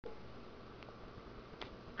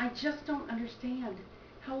I just don't understand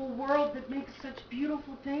how a world that makes such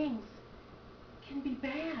beautiful things can be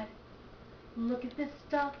bad. Look at this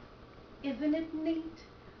stuff. Isn't it neat?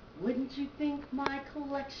 Wouldn't you think my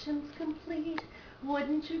collection's complete?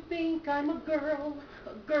 Wouldn't you think I'm a girl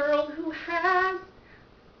who has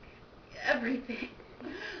everything?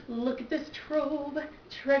 Look at this trove,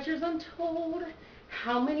 treasures untold.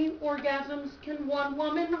 How many orgasms can one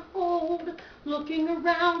woman hold? Looking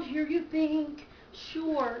around here you think,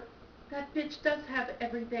 sure, that bitch does have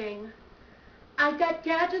everything. I got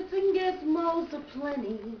gadgets and gizmos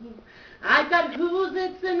aplenty. I got who's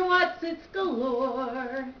its and what's its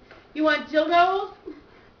galore. You want dildos?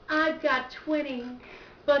 I've got 20,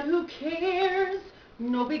 but who cares?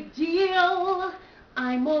 No big deal.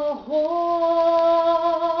 I'm a whore.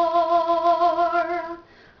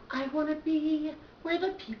 I want to be where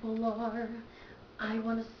the people are. I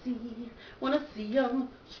want to see 'em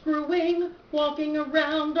screwing, walking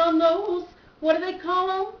around on those, what do they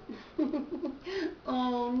call 'em?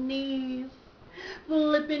 Oh, knees.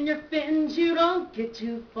 Flipping your fins, you don't get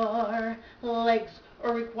too far. Legs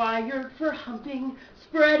are required for humping,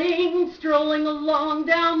 spreading, strolling along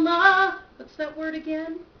down the, what's that word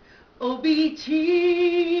again? OBT,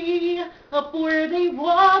 up where they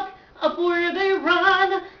walk, up where they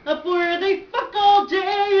run, up where they fuck all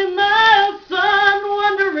day in the sun,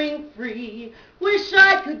 wandering free. Wish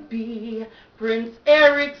I could be Prince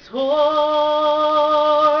Eric's whore.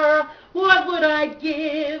 What would I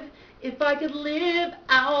give if I could live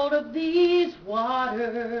out of these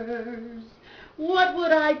waters? What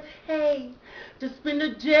would I pay to spend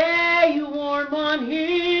a day warm on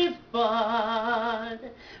his butt?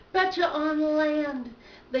 Betcha on land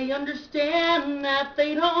they understand that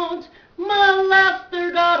they don't molest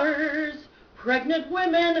their daughters. Pregnant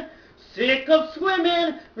women, sick of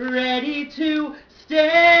swimming, ready to stand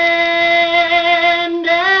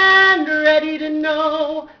and ready to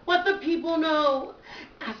know what the people know.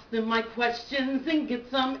 Ask them my questions and get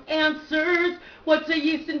some answers. What's a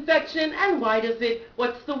yeast infection and why does it,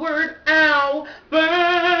 what's the word, ow,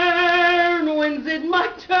 burn? When's it my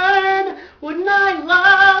turn? Wouldn't I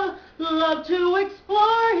love to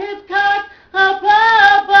explore his cock up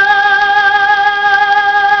above?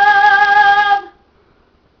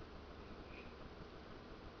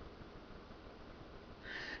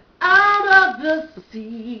 Out of the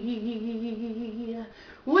sea,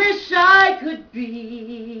 wish I could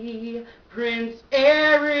be Prince